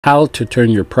how to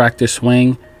turn your practice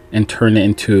swing and turn it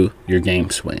into your game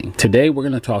swing. Today we're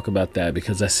going to talk about that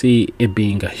because I see it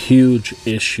being a huge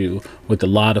issue with a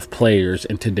lot of players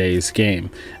in today's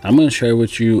game. I'm going to share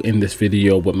with you in this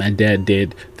video what my dad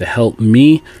did to help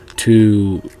me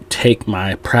to take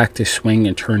my practice swing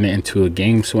and turn it into a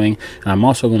game swing. And I'm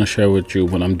also going to share with you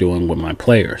what I'm doing with my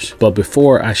players. But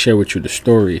before I share with you the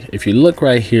story, if you look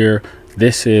right here,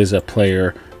 this is a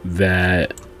player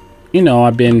that, you know,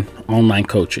 I've been online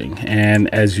coaching, and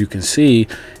as you can see,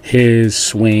 his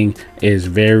swing is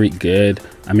very good.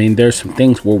 I mean, there's some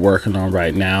things we're working on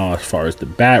right now as far as the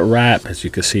bat wrap, as you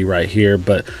can see right here,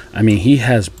 but I mean, he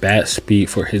has bat speed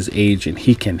for his age and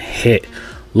he can hit.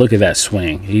 Look at that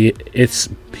swing. He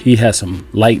has some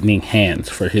lightning hands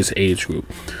for his age group.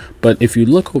 But if you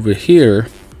look over here,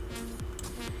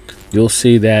 you'll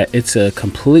see that it's a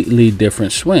completely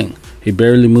different swing. He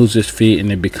barely moves his feet and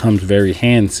it becomes very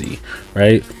handsy,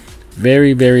 right?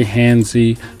 Very, very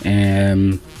handsy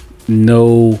and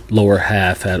no lower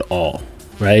half at all,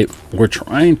 right? We're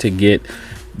trying to get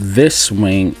this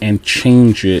swing and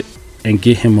change it and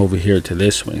get him over here to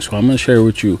this swing. So I'm going to share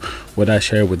with you what I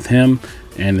shared with him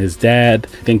and his dad.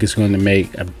 I think it's going to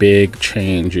make a big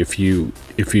change if you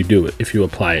do it, if you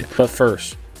apply it. But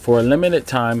first, for a limited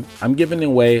time, I'm giving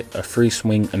away a free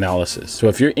swing analysis. So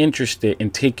if you're interested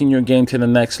in taking your game to the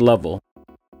next level,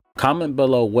 comment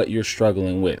below what you're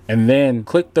struggling with, and then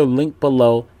click the link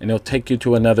below and it'll take you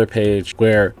to another page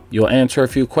where you'll answer a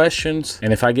few questions.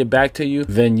 And if I get back to you,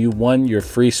 then you won your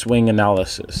free swing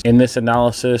analysis. In this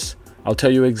analysis, I'll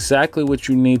tell you exactly what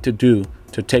you need to do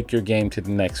to take your game to the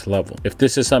next level. If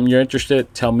this is something you're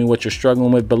interested, tell me what you're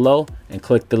struggling with below and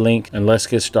click the link and let's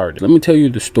get started. Let me tell you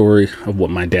the story of what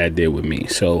my dad did with me.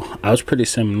 So I was pretty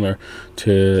similar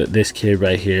to this kid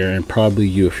right here, and probably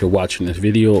you if you're watching this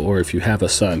video, or if you have a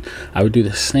son. I would do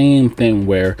the same thing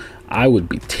where I would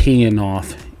be teeing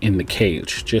off in the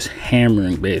cage, just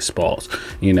hammering baseballs,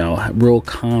 you know, real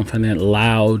confident,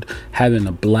 loud, having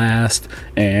a blast.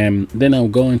 And then I'll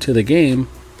go into the game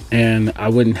and I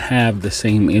wouldn't have the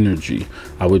same energy.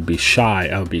 I would be shy,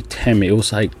 I would be timid. It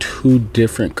was like two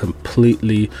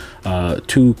completely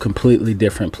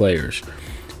different players.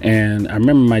 And I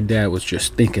remember my dad was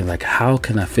just thinking, like, how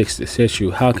can I fix this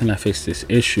issue? How can I fix this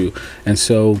issue? And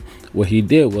so what he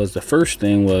did was, the first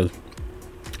thing was,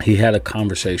 he had a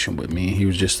conversation with me. He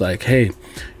was just like, hey,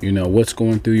 you know, what's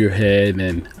going through your head?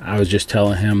 And I was just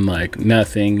telling him, like,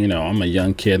 nothing. You know, I'm a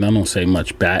young kid. I don't say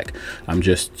much back. I'm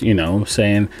just, you know,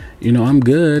 saying, you know, I'm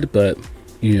good. But,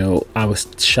 you know, I was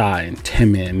shy and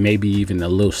timid and maybe even a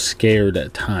little scared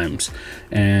at times.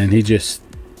 And he just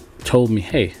told me,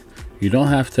 hey, you don't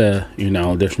have to, you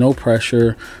know, there's no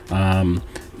pressure.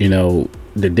 You know,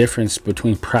 the difference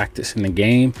between practice and the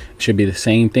game should be the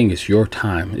same thing. It's your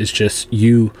time. It's just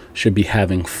you should be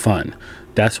having fun.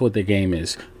 That's what the game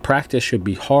is. Practice should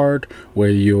be hard where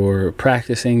you're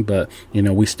practicing, but, you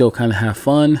know, we still kind of have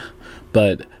fun.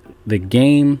 But the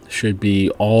game should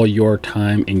be all your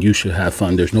time and you should have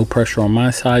fun. There's no pressure on my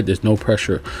side. There's no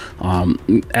pressure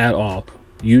at all.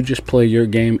 You just play your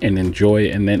game and enjoy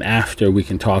it. And then after, we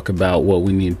can talk about what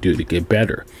we need to do to get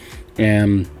better.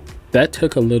 And that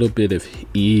took a little bit of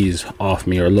ease off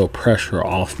me, or a little pressure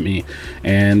off me.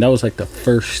 And that was like the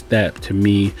first step to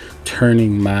me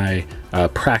turning my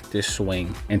practice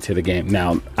swing into the game.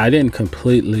 Now, I didn't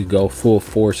completely go full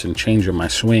force and change my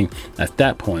swing at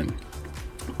that point,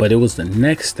 but it was the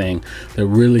next thing that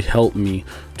really helped me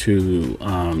to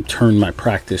turn my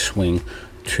practice swing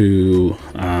to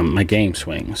my game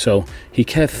swing. So he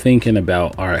kept thinking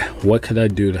about, all right, what could I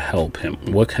do to help him?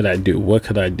 What could I do? What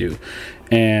could I do?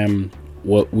 And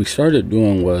what we started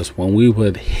doing was, when we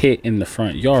would hit in the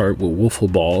front yard with wiffle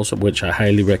balls, which I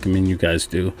highly recommend you guys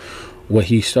do, what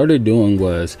he started doing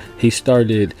was, he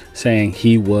started saying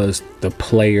he was the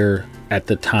player at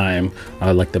the time,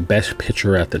 like the best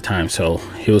pitcher at the time. So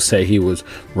he'll say he was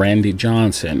Randy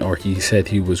Johnson, or he said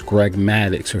he was Greg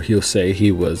Maddux, or he'll say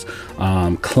he was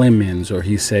Clemens, or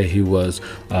he say he was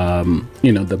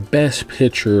you know, the best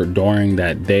pitcher during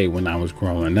that day when I was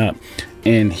growing up.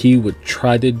 And he would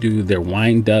try to do their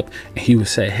wind up, and he would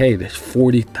say, hey, there's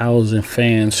 40,000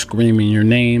 fans screaming your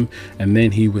name. And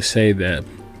then he would say that,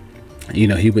 you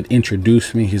know, he would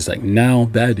introduce me. He's like, now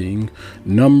batting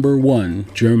number 1,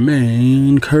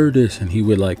 Jermaine Curtis. And he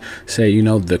would like say, you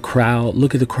know, the crowd,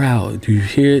 look at the crowd. Do you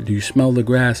hear it? Do you smell the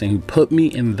grass? And he put me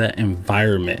in that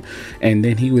environment. And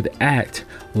then he would act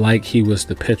like he was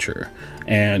the pitcher.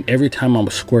 And every time I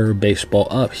would square a baseball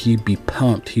up, he'd be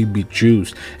pumped, he'd be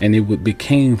juiced, and it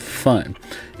became fun.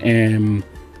 And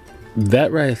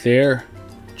that right there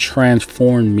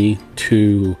transformed me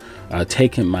to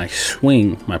taking my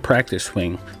swing, my practice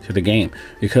swing, to the game,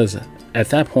 because at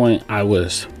that point I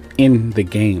was in the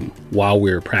game while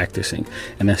we were practicing,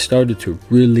 and I started to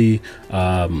really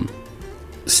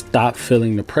stop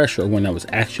feeling the pressure when I was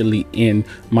actually in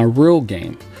my real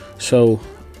game. So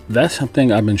that's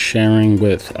something I've been sharing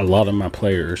with a lot of my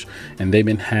players, and they've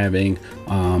been having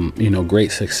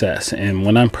great success. And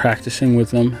when I'm practicing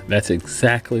with them, that's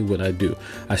exactly what I do.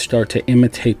 I start to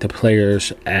imitate the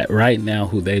players at right now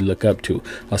who they look up to.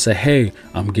 I'll say, hey,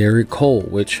 I'm Garrett Cole,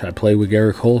 which I play with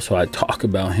Garrett Cole, so I talk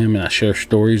about him and I share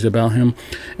stories about him.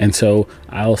 And so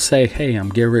I'll say, hey, I'm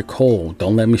Garrett Cole,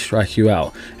 don't let me strike you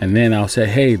out. And then I'll say,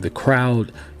 hey, the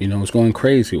crowd is going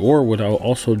crazy. Or what I'll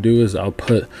also do is I'll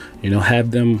put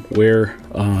have them wear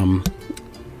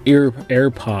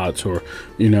AirPods, or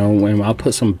when I'll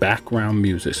put some background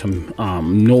music, some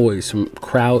noise, some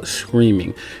crowd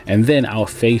screaming, and then I'll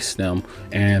face them,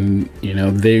 and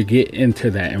they get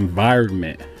into that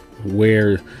environment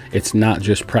where it's not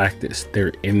just practice,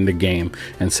 they're in the game.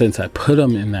 And since I put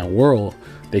them in that world,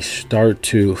 they start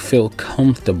to feel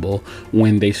comfortable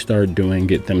when they start doing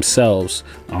it themselves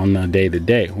on a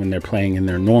day-to-day when they're playing in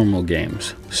their normal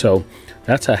games. So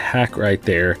that's a hack right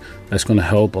there that's going to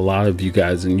help a lot of you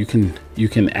guys. And you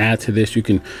can add to this. You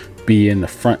can be in the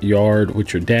front yard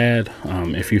with your dad.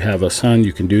 If you have a son,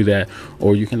 you can do that.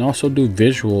 Or you can also do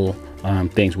visual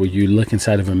things where you look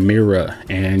inside of a mirror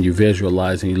and you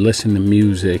visualize and you listen to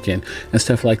music and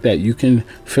stuff like that. You can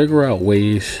figure out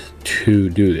ways to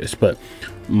do this. But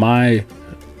my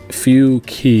few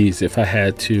keys, if I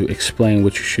had to explain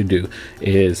what you should do,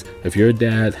 is if you're a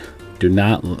dad, do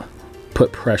not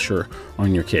put pressure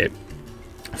on your kid.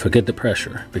 Forget the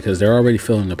pressure, because they're already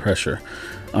feeling the pressure.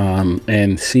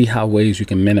 And see how ways you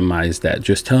can minimize that.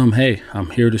 Just tell them, hey, I'm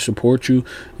here to support you.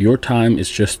 Your time is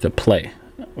just to play.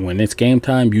 When it's game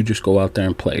time, you just go out there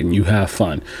and play and you have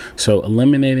fun. So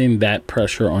eliminating that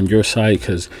pressure on your side,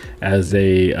 because as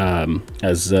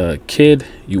a kid,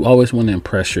 you always want to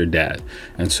impress your dad.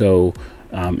 And so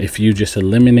if you just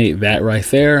eliminate that right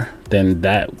there, then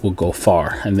that will go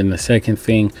far. And then the second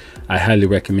thing I highly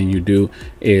recommend you do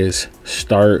is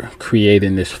start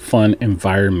creating this fun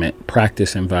environment,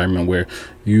 practice environment, where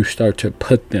you start to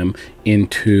put them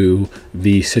into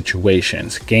the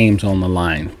situations, games on the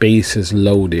line, bases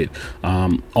loaded,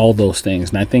 all those things.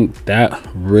 And I think that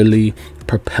really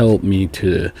propelled me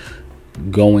to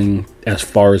going as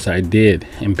far as I did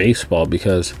in baseball,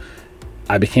 because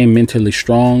I became mentally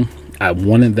strong. I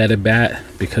wanted that at bat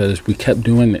because we kept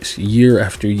doing this year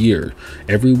after year.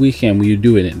 Every weekend we would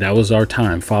do it. That was our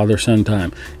time, father-son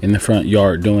time, in the front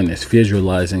yard, doing this,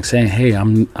 visualizing, saying, hey,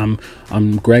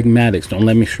 I'm Greg Maddox. Don't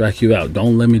let me strike you out.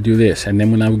 Don't let me do this. And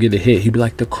then when I would get a hit, he'd be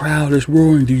like, the crowd is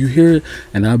roaring. Do you hear it?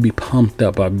 And I'd be pumped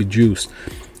up. I'd be juiced.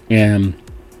 And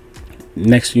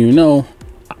next thing you know,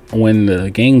 when the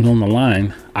game's on the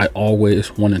line, I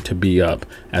always wanted to be up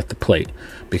at the plate,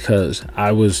 because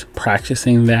I was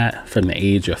practicing that from the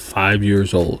age of 5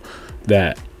 years old,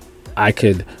 that I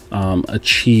could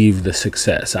achieve the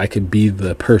success. I could be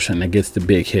the person that gets the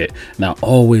big hit. And I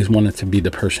always wanted to be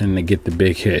the person that get the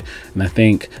big hit. And I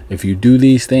think if you do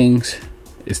these things,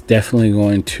 it's definitely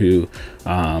going to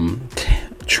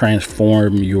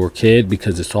transform your kid,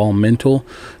 because it's all mental.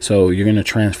 So you're going to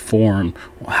transform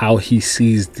how he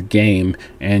sees the game,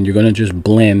 and you're going to just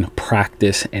blend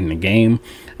practice and the game,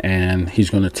 and he's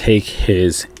going to take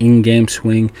his in-game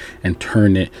swing and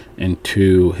turn it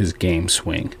into his game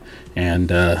swing.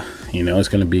 And it's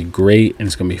going to be great, and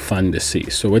it's going to be fun to see.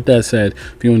 So with that said,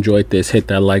 if you enjoyed this, hit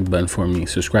that like button for me,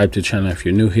 subscribe to the channel if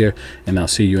you're new here, and I'll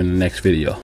see you in the next video.